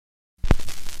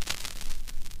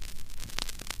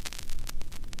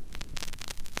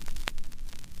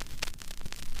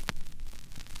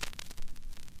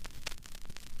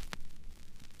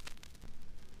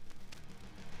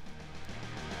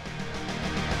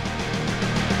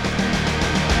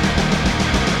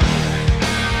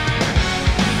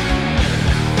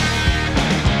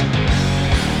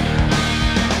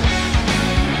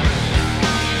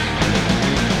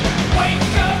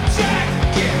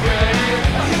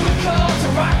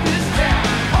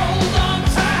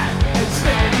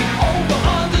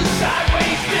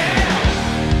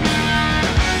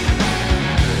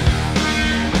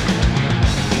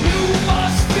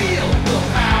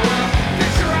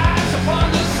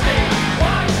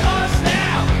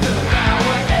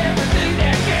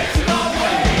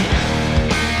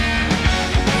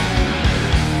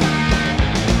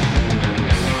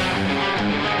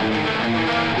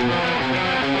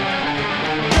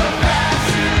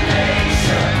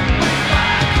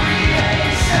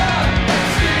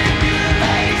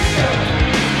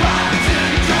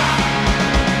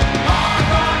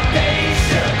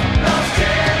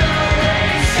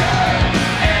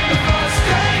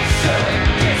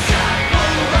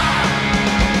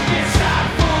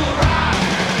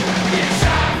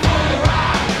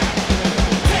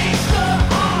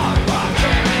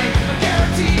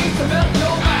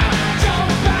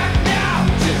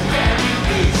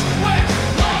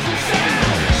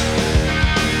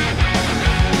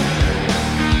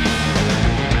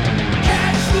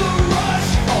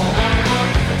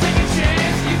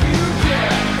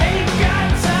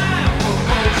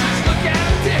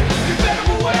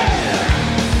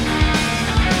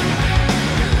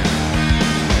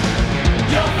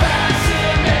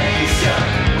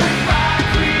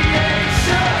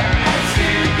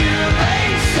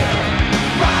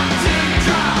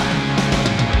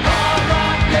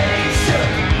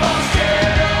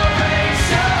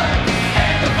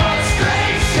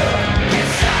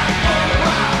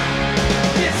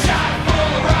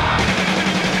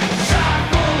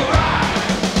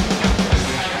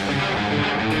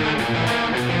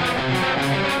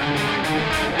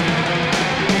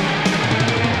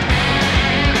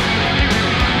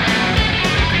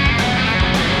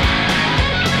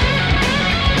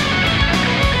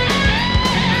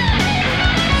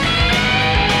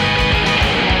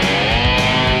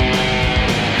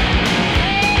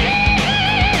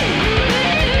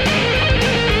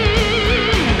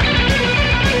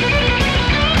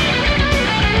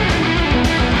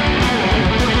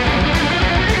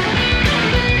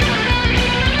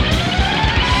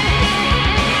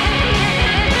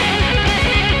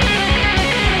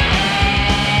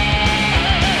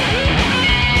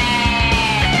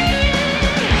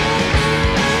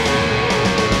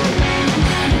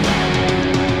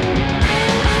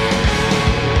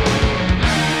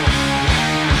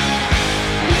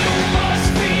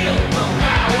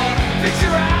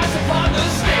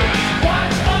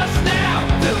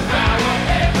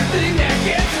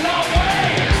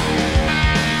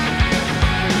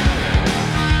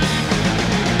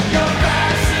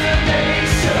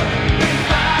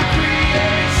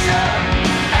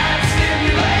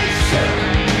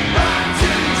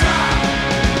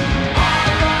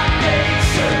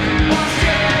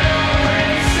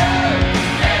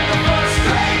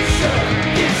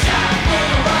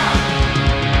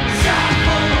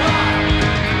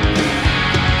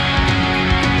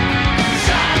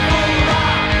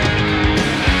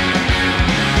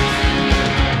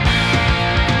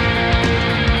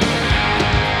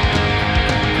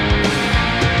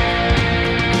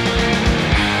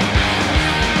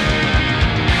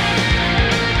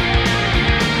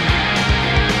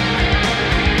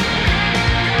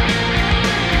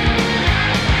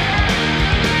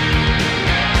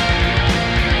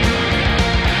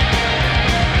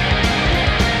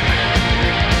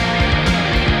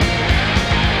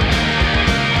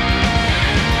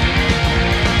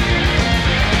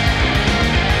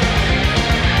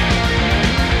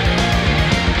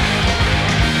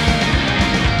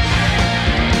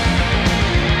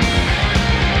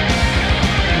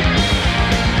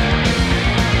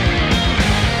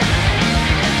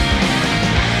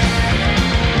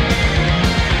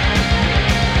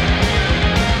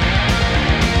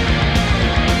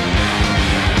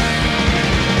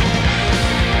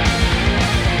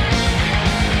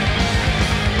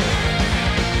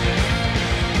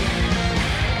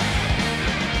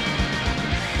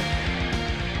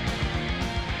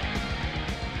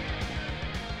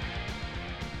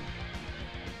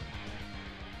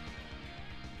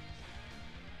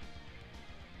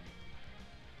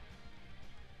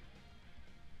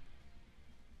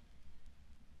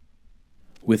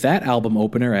With that album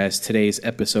opener as today's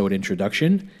episode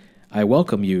introduction, I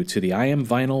welcome you to the I Am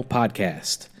Vinyl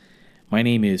podcast. My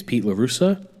name is Pete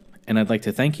LaRussa, and I'd like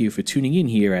to thank you for tuning in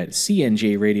here at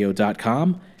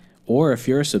cnjradio.com, or if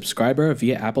you're a subscriber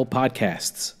via Apple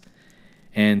Podcasts.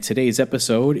 And today's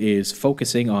episode is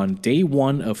focusing on day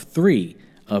 1 of 3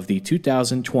 of the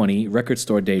 2020 Record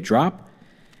Store Day Drop,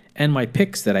 and my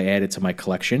picks that I added to my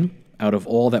collection out of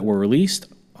all that were released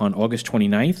on August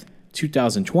 29th,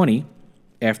 2020,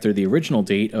 after the original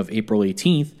date of April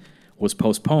 18th was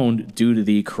postponed due to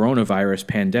the coronavirus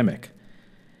pandemic.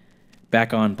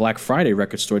 Back on Black Friday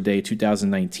Record Store Day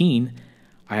 2019,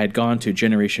 I had gone to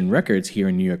Generation Records here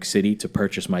in New York City to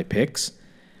purchase my picks,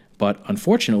 but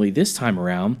unfortunately this time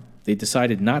around, they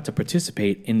decided not to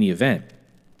participate in the event.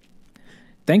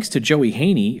 Thanks to Joey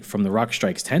Haney from the Rock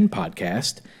Strikes 10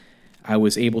 podcast, I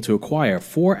was able to acquire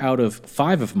 4 out of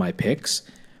 5 of my picks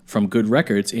from Good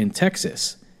Records in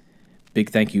Texas. Big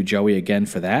thank you, Joey, again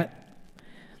for that.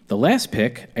 The last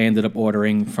pick I ended up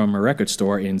ordering from a record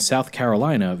store in South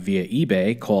Carolina via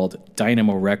eBay called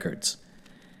Dynamo Records.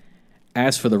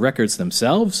 As for the records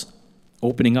themselves,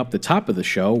 opening up the top of the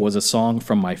show was a song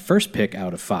from my first pick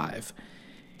out of 5.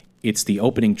 It's the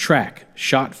opening track,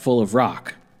 Shot Full of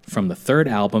Rock, from the third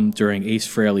album during Ace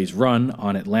Frehley's run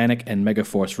on Atlantic and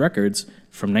Megaforce Records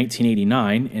from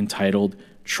 1989 entitled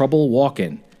Trouble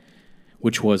Walkin',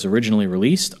 which was originally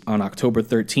released on October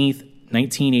 13th,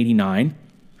 1989,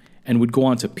 and would go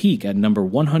on to peak at number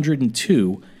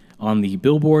 102 on the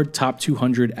Billboard Top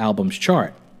 200 Albums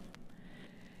chart.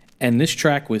 And this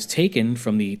track was taken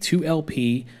from the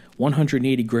 2LP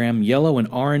 180-gram yellow and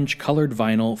orange colored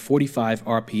vinyl 45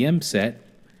 RPM set,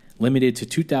 limited to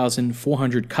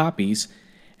 2,400 copies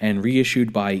and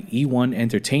reissued by E1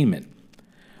 Entertainment.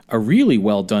 A really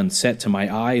well-done set to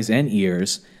my eyes and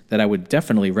ears that I would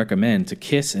definitely recommend to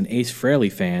Kiss and Ace Frehley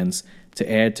fans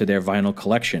to add to their vinyl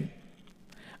collection.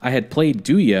 I had played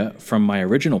Do Ya from my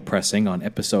original pressing on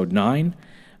episode 9,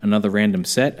 another random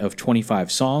set of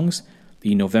 25 songs,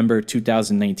 the November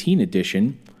 2019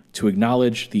 edition, to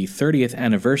acknowledge the 30th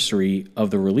anniversary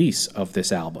of the release of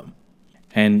this album.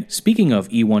 And speaking of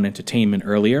E1 Entertainment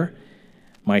earlier,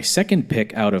 my second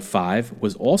pick out of 5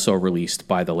 was also released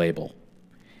by the label.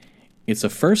 It's a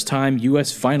first-time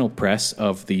U.S. vinyl press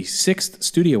of the 6th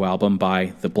studio album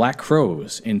by The Black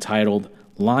Crowes entitled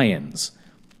Lions,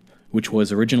 which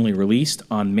was originally released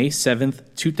on May 7th,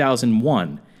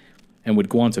 2001, and would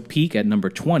go on to peak at number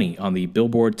 20 on the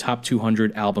Billboard Top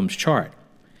 200 Albums chart.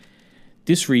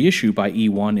 This reissue by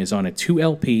E1 is on a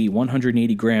 2LP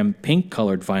 180-gram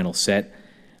pink-colored vinyl set,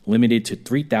 limited to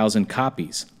 3,000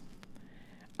 copies.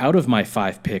 Out of my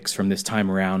 5 picks from this time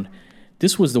around,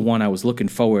 this was the one I was looking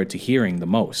forward to hearing the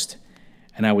most,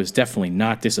 and I was definitely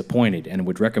not disappointed and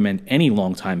would recommend any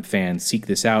longtime fans seek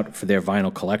this out for their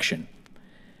vinyl collection.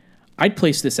 I'd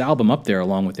place this album up there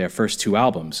along with their first 2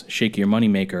 albums, Shake Your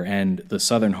Moneymaker and The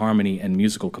Southern Harmony and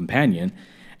Musical Companion,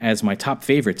 as my top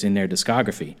favorites in their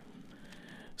discography.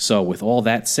 So with all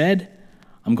that said,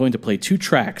 I'm going to play 2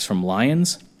 tracks from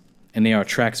Lions, and they are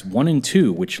tracks 1 and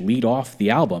 2 which lead off the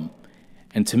album,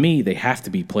 and to me they have to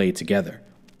be played together.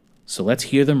 So let's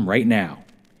hear them right now.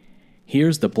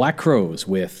 Here's the Black Crowes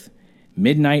with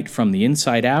Midnight from the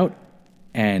Inside Out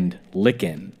and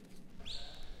Lickin'.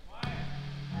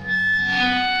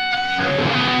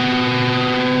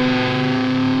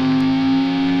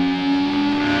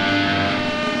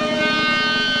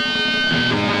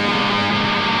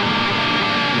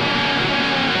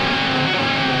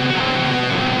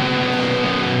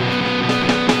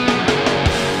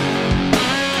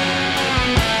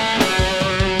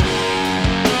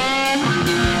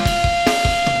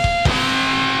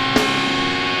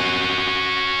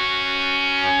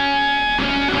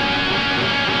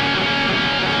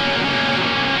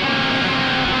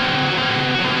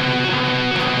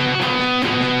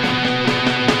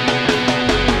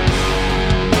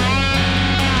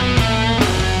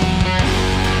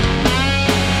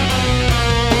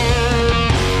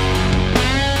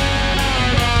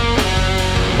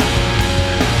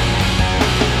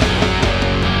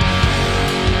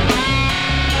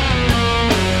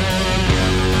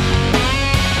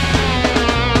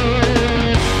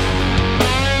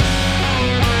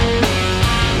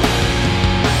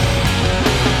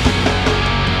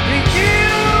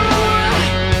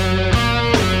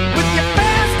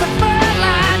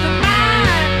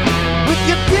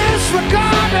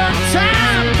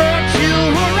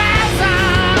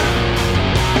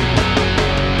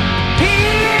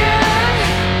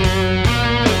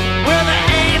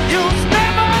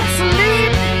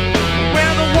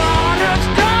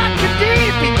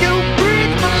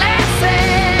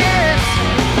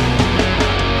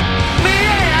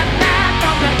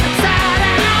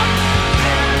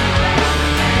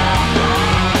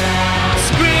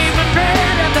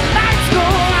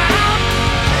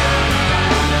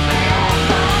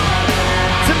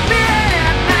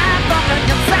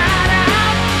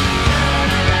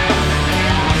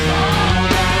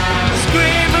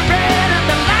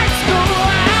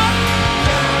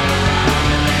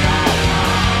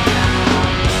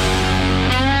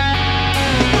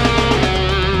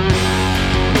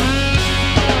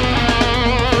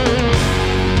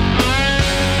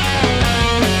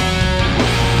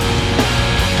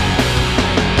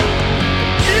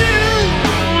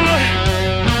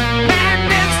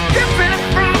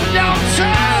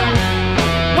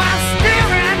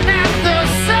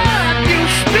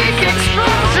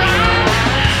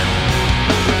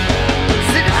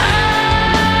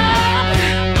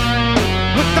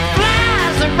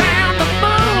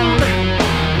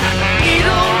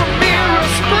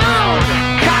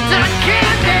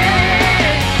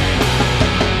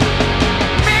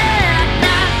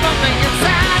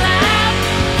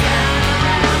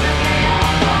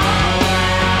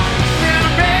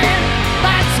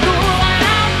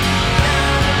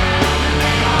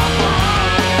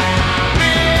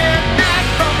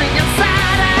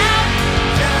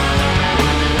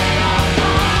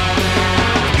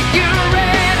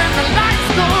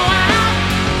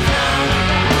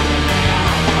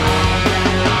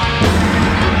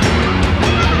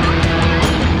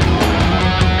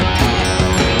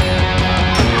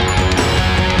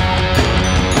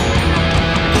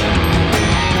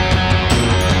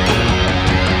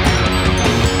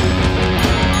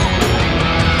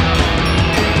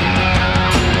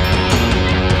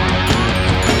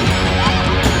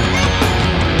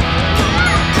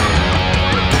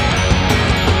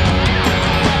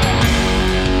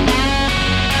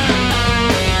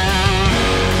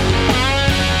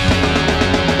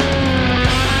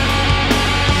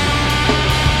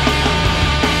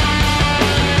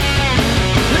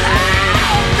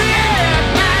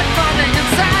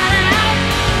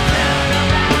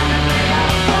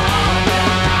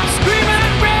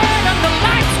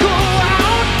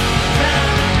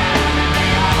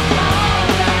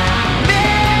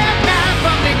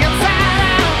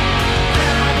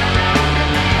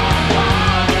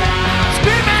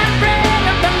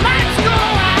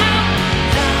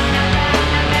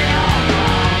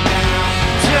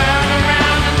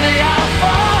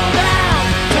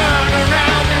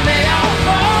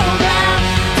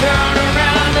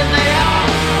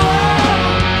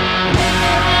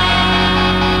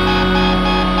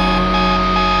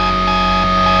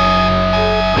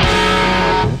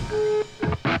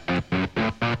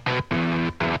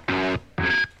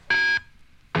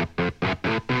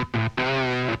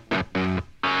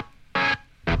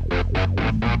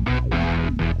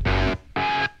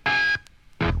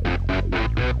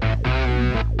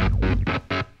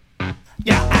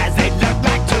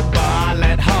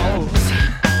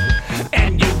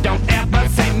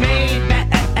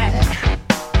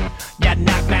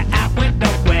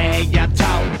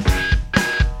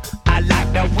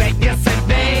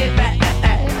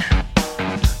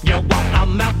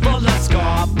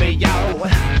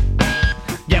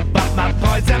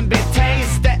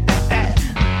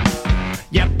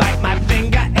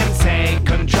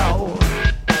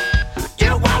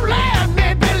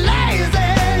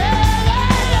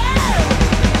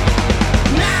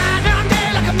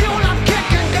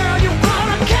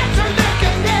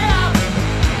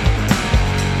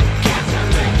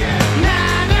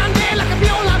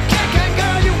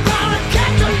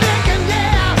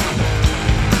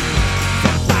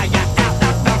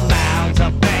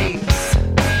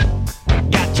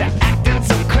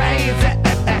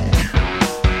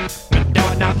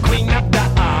 queen of the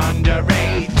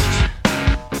underage.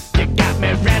 You got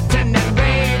me ranting and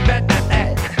raving.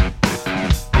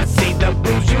 I see the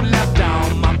booze you left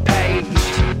on my page,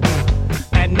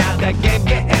 and now the game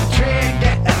getting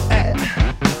triggered.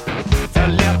 So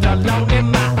left alone in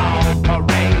my own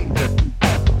parade,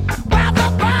 while the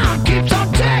bomb keeps on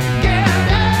ticking.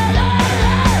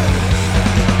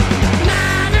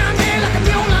 Nine on me like a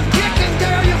mule, I'm kicking,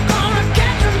 girl. You're gonna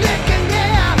catch a licking,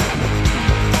 yeah.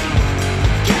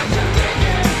 Catch a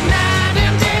licking. Nine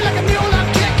on me like a mule, I'm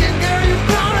kicking, girl. You're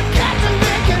gonna catch a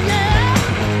licking, yeah.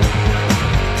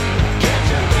 Catch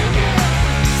a licking.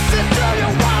 Sister, you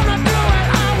wanna do it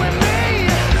all with me?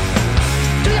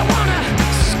 Do you wanna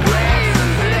scream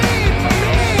and bleed for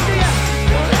me? Do you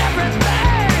want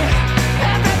everything?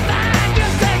 Everything,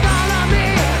 just take all of me.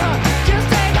 Just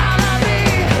take all of me,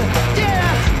 yeah.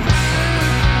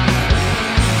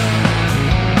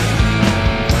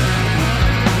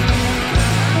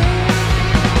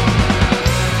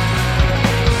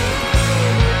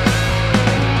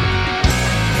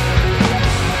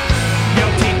 Your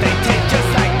teeth, they taste just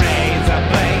like razor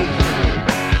blades.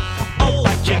 Oh,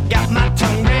 but you got my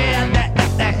tongue red.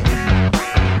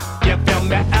 You fill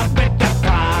me up with the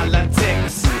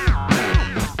politics,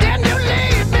 then you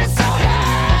leave me so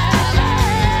heavy.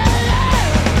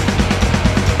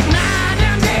 Nine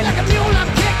on me like a mule, I'm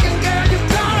kicking, girl. You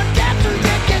gonna catch a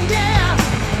licking, yeah.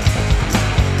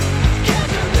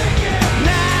 Catch a licking.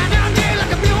 Nine on me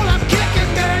like a mule, I'm kicking,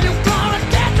 girl. You gonna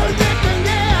catch a licking,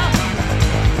 yeah.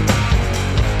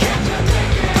 Catch a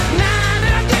licking. Nine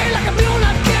on me like a mule,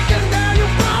 I'm kicking, girl. You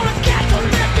gonna catch a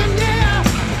licking, yeah.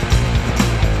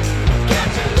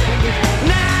 Catch a licking.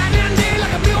 Nine on me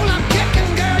like a mule, I'm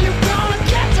kicking, girl. You gonna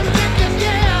catch a licking,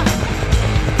 yeah. Catch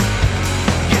a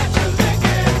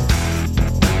licking.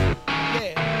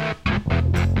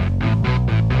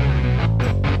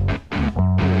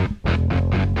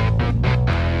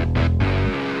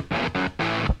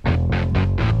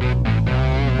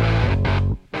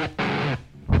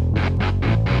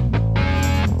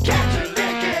 Catch a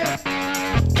licking.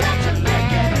 Catch a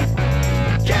licking.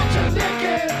 Catch a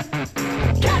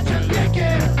licking. Catch a licking. Catch a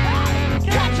licking.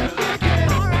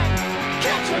 Catch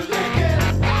a licking.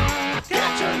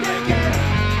 Catch a licking.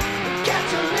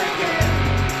 Catch a licking.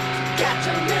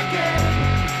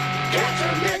 Catch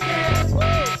a licking.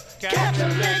 Catch a licking. Catch a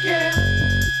licking.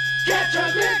 Catch a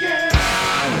licking.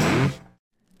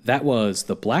 That was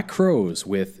the Black Crowes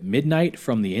with Midnight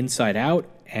from the Inside Out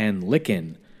and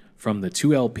Lickin' from the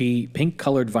 2LP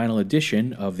pink-colored vinyl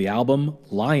edition of the album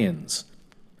Lions.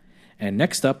 And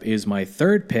next up is my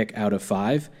third pick out of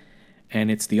 5, and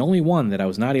it's the only one that I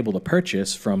was not able to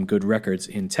purchase from Good Records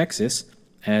in Texas,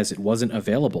 as it wasn't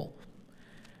available.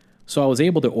 So I was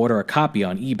able to order a copy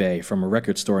on eBay from a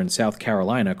record store in South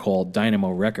Carolina called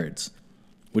Dynamo Records,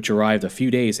 which arrived a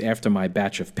few days after my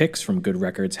batch of picks from Good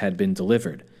Records had been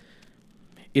delivered.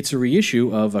 It's a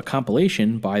reissue of a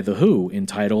compilation by The Who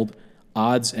entitled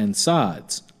Odds and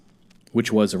Sods,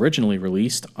 which was originally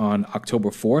released on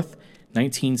October 4th,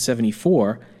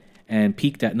 1974, and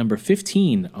peaked at number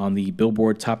 15 on the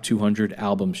Billboard Top 200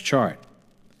 Albums chart.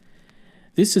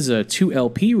 This is a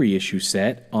 2LP reissue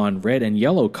set on red and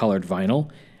yellow colored vinyl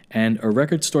and a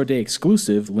Record Store Day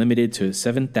exclusive limited to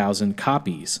 7,000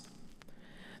 copies.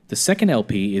 The second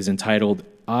LP is entitled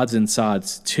Odds and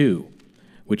Sods 2,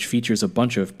 which features a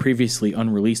bunch of previously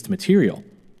unreleased material.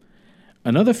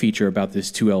 Another feature about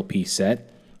this 2LP set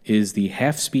is the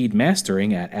half-speed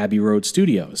mastering at Abbey Road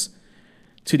Studios,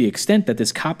 to the extent that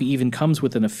this copy even comes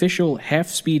with an official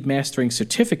half-speed mastering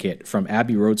certificate from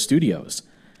Abbey Road Studios.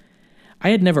 I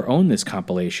had never owned this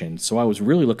compilation, so I was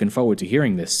really looking forward to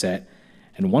hearing this set,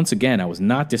 and once again I was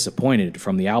not disappointed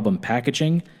from the album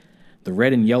packaging, the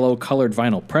red and yellow colored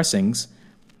vinyl pressings,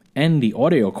 and the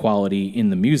audio quality in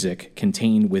the music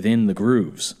contained within the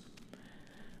grooves.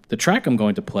 The track I'm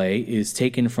going to play is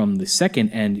taken from the second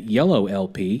and yellow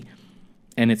LP,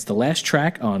 and it's the last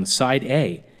track on Side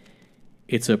A.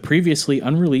 It's a previously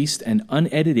unreleased and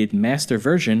unedited master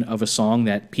version of a song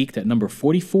that peaked at number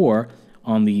 44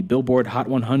 on the Billboard Hot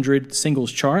 100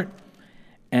 singles chart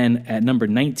and at number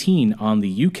 19 on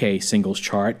the UK singles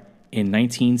chart in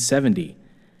 1970.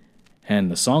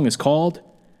 And the song is called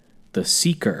The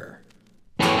Seeker.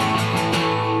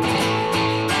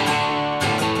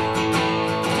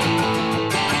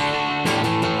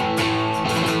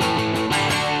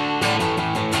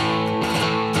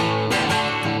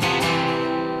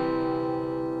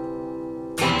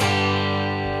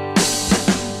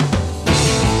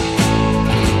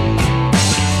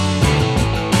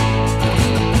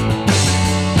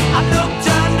 I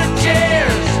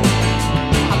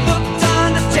looked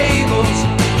under tables.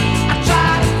 I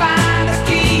tried to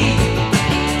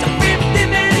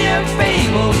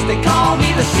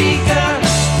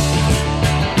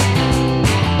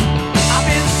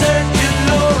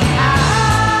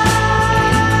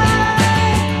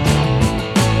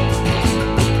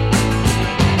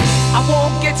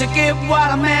get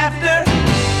what I'm after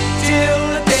till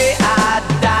the day I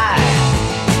die.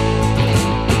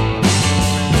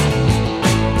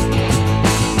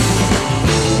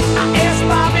 I asked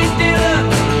Bobby Dylan,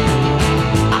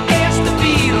 I asked the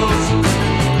Beatles,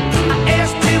 I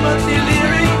asked Timothy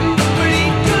Leary, but he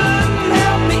couldn't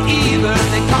help me either.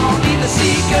 They call me the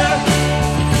seeker.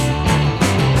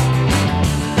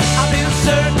 I've been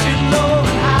searching low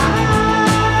and high.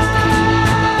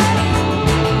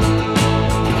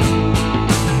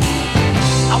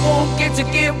 I won't get to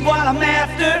get what I'm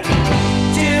after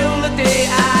till the day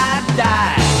I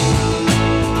die.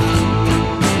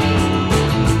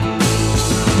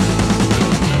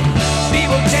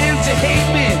 People tend to hate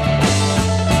me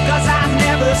 'cause I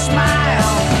never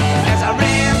smile. As I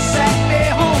ransack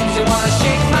their homes, they wanna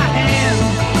shake my hand.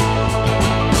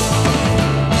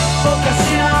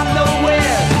 Focusing on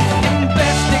nowhere,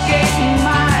 investigating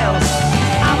miles.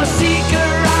 I'm a seeker,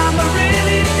 I'm a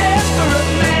really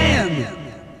desperate man.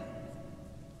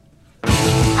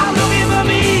 I'm looking for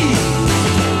me,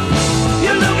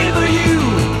 you're looking for you.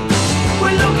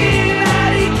 We're looking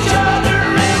at each other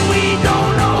and we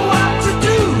don't know what to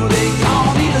do. They call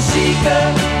me the seeker.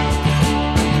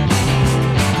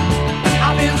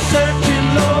 I've been searching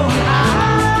low and high.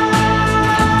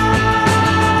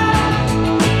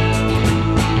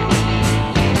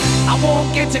 I won't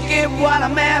get to get what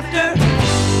I'm after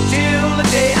till the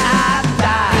day I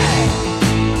die.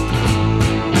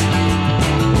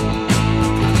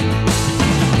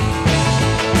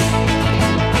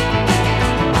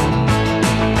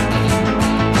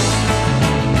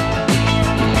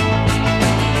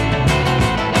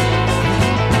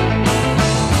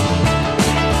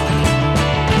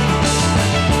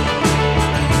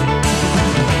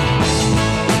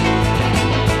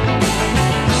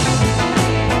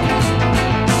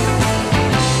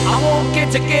 I won't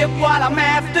get to get what I'm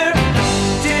after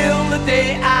till the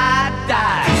day I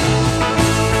die.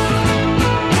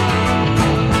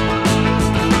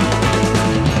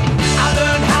 I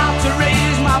learned how to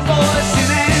raise my voice in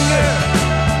anger.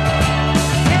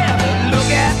 Yeah, but look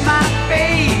at my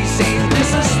face, ain't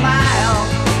this a smile?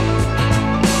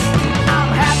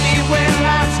 I'm happy when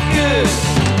life's good,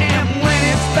 and when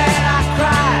it's bad I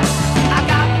cry. I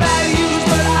got values,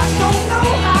 but I don't know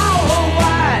how or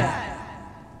why.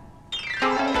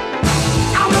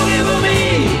 I'm looking for me,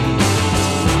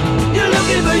 you're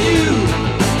looking for you.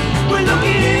 We're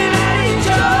looking at each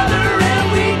other and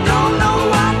we don't know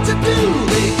what to do.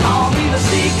 They call me the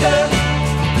seeker.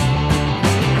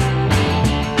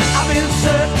 I've been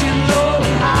searching low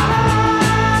and high.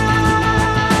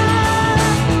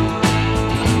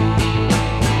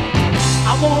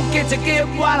 I won't get to get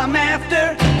what I'm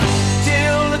after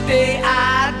till the day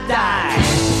I die.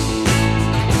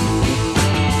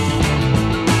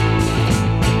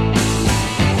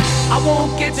 I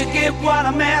won't get to get what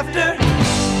I'm after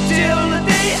till the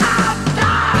day I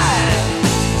die.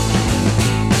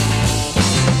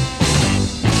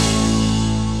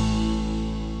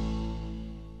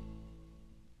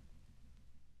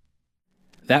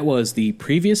 That was the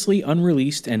previously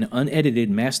unreleased and unedited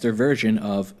master version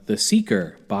of The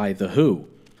Seeker by The Who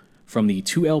from the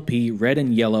 2LP red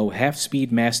and yellow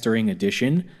half-speed mastering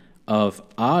edition of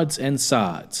Odds and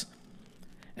Sods.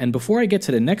 And before I get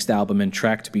to the next album and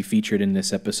track to be featured in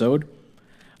this episode,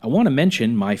 I want to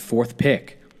mention my fourth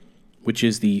pick, which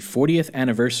is the 40th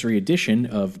anniversary edition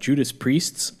of Judas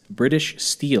Priest's British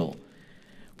Steel,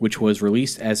 which was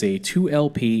released as a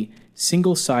 2LP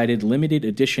single-sided limited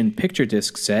edition picture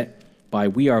disc set by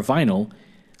We Are Vinyl,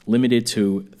 limited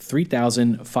to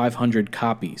 3,500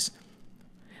 copies.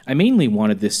 I mainly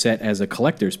wanted this set as a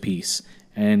collector's piece,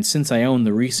 and since I own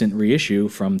the recent reissue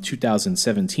from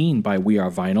 2017 by We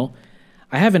Are Vinyl,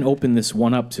 I haven't opened this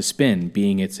one up to spin,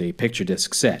 being it's a picture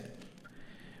disc set.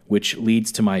 Which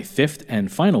leads to my fifth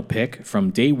and final pick from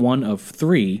day one of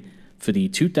 3 for the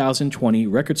 2020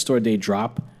 Record Store Day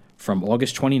drop from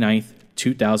August 29th,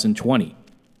 2020.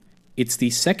 It's the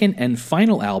second and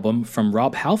final album from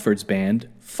Rob Halford's band,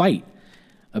 Fight,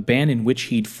 a band in which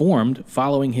he'd formed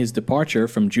following his departure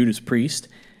from Judas Priest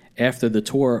after the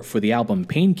tour for the album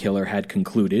Painkiller had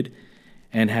concluded,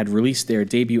 and had released their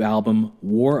debut album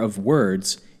War of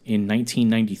Words in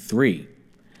 1993.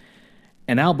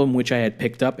 An album which I had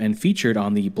picked up and featured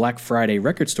on the Black Friday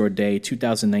Record Store Day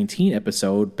 2019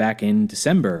 episode back in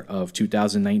December of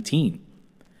 2019.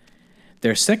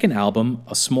 Their second album,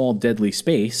 A Small Deadly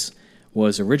Space,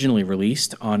 was originally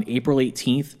released on April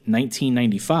 18th,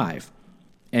 1995,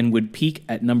 and would peak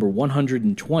at number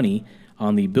 120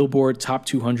 on the Billboard Top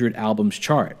 200 Albums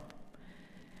chart.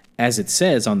 As it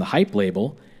says on the Hype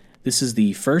label, this is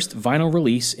the first vinyl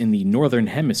release in the Northern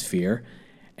Hemisphere,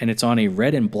 and it's on a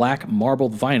red and black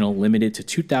marbled vinyl limited to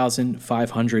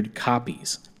 2,500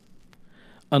 copies.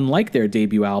 Unlike their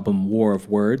debut album, War of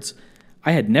Words,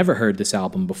 I had never heard this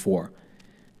album before.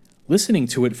 Listening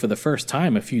to it for the first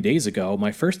time a few days ago,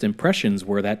 my first impressions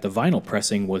were that the vinyl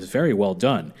pressing was very well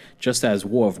done, just as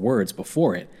War of Words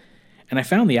before it, and I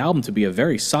found the album to be a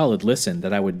very solid listen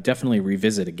that I would definitely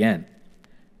revisit again.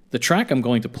 The track I'm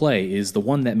going to play is the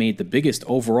one that made the biggest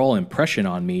overall impression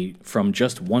on me from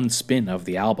just one spin of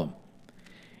the album.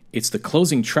 It's the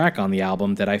closing track on the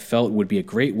album that I felt would be a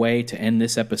great way to end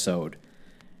this episode,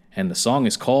 and the song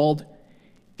is called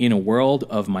In a World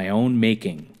of My Own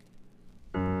Making.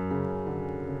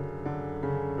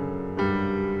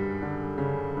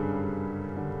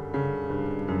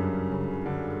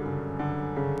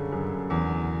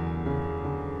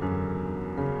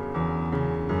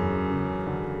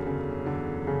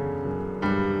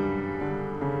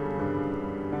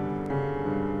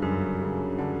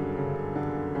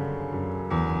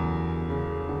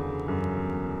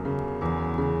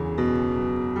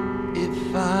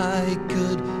 If I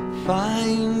could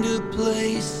find a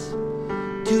place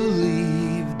to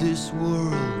leave this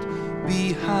world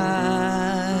behind,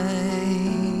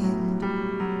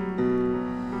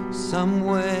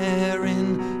 somewhere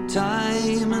in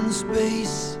time and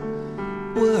space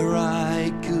where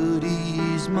I could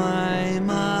ease my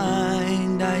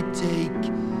mind, I'd take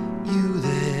you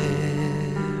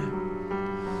there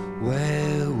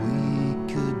where we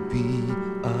could be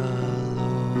alone.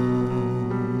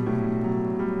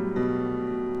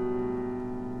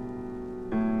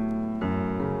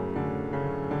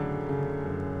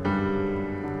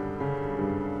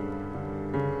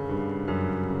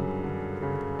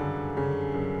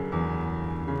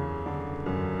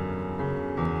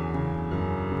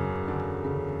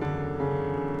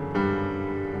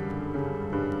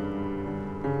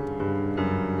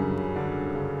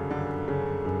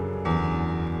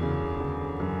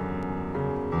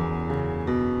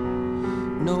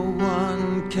 No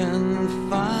one can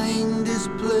find this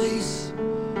place.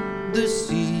 The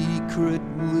secret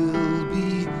will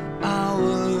be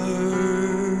ours.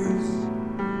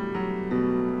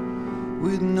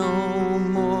 With no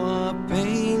more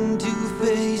pain to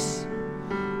face,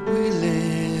 we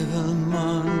live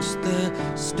amongst the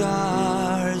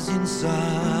stars in solitude,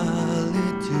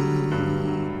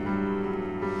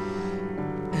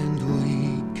 and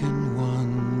we can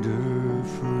wander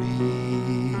free.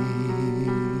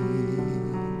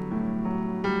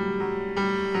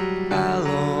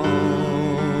 Alone,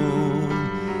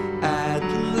 at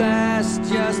last,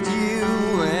 just you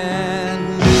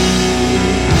and me.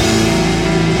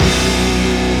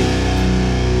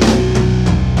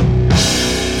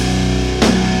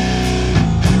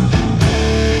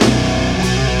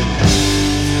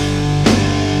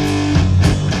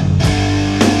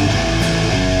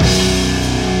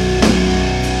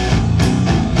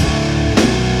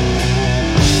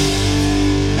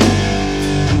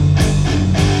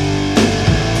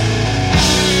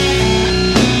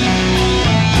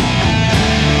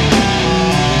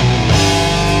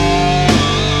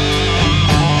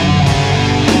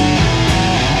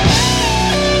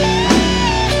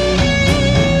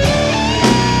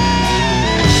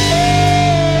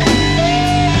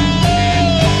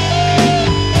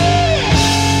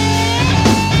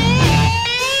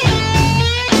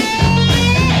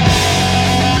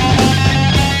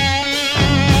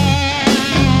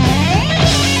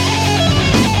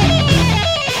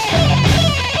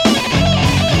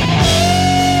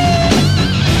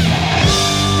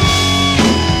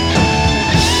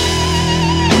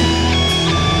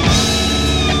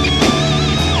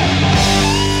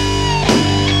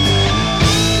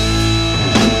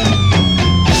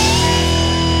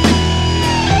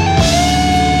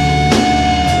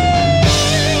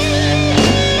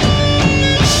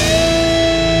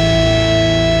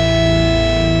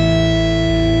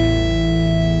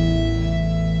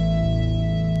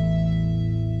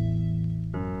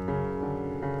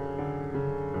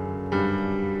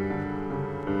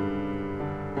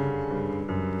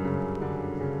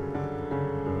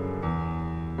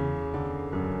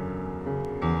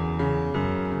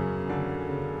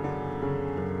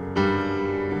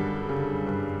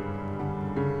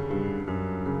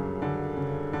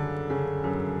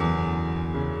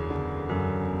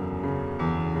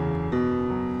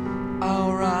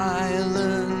 Our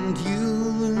island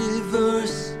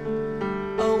universe,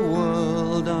 a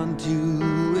world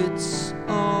unto its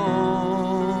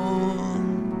own,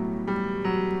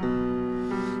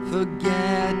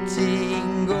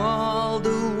 forgetting all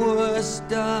the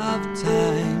worst of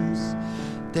times.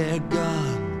 They're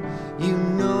gone, you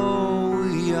know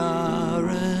we are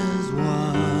as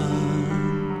one.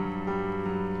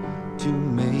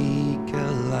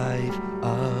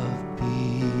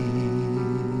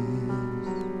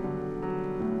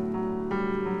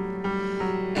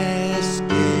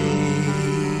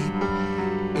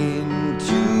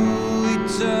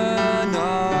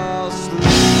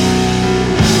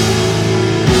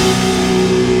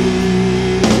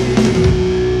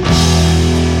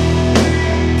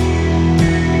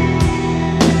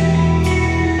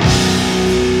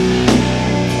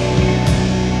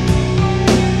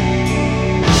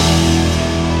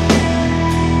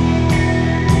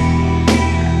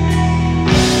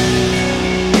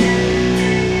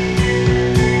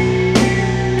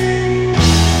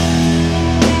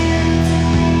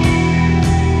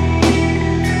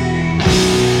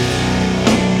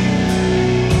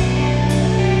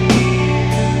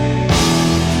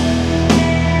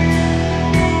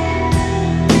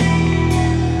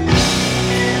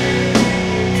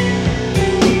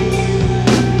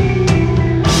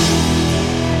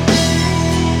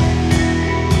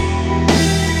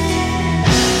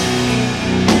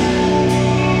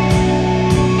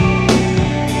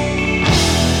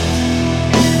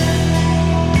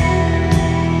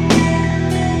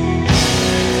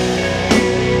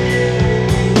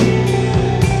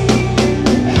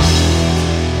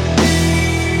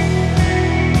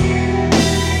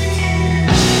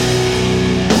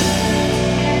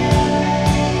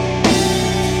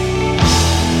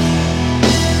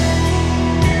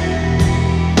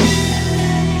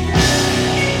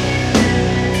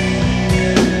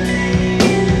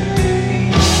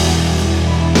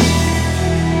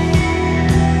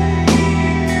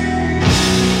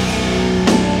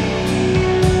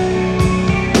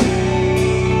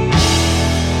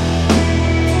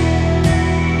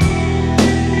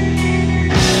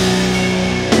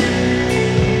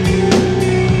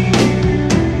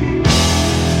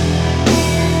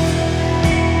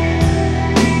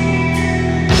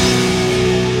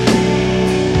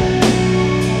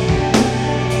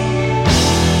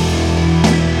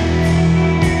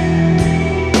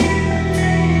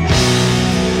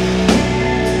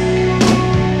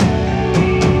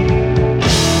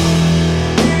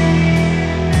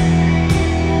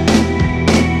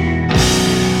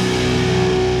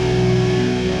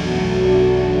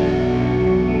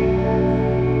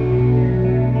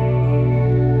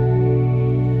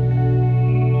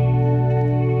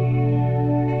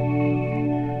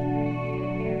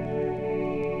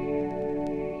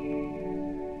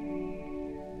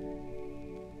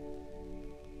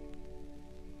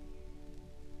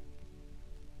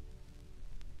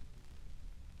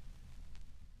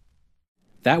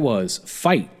 That was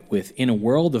Fight with In a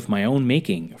World of My Own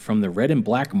Making from the red and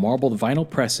black marbled vinyl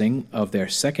pressing of their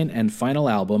second and final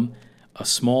album, A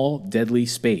Small Deadly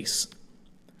Space.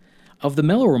 Of the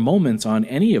mellower moments on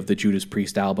any of the Judas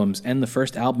Priest albums and the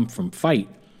first album from Fight,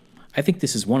 I think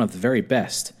this is one of the very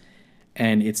best,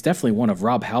 and it's definitely one of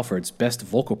Rob Halford's best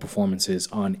vocal performances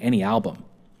on any album.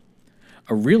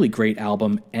 A really great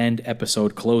album and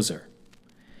episode closer.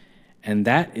 And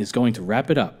that is going to wrap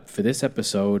it up for this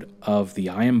episode of the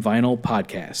I Am Vinyl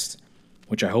podcast,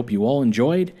 which I hope you all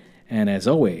enjoyed, and as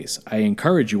always, I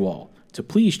encourage you all to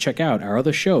please check out our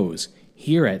other shows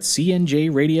here at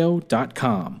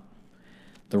cnjradio.com.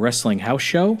 The Wrestling House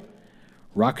Show,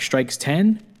 Rock Strikes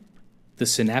 10, The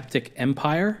Synaptic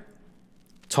Empire,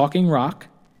 Talking Rock,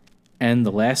 and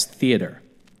The Last Theater.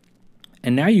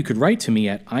 And now you could write to me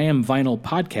at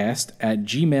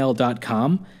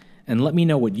iamvinylpodcast@gmail.com and let me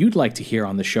know what you'd like to hear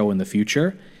on the show in the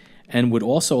future, and would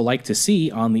also like to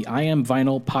see on the I Am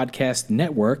Vinyl Podcast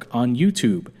Network on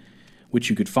YouTube, which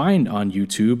you could find on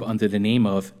YouTube under the name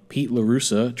of Pete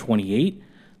LaRussa 28,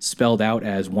 spelled out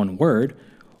as one word,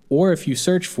 or if you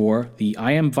search for the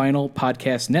I Am Vinyl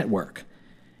Podcast Network.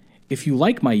 If you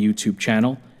like my YouTube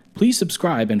channel, please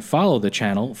subscribe and follow the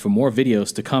channel for more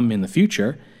videos to come in the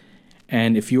future.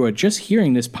 And if you are just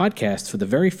hearing this podcast for the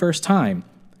very first time,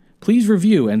 please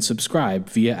review and subscribe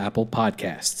via Apple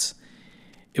Podcasts.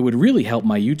 It would really help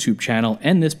my YouTube channel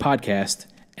and this podcast,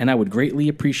 and I would greatly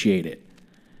appreciate it.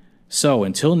 So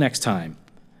until next time,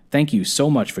 thank you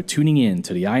so much for tuning in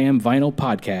to the I Am Vinyl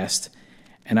podcast,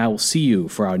 and I will see you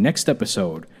for our next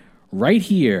episode right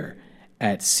here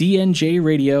at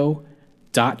cnjradio.com.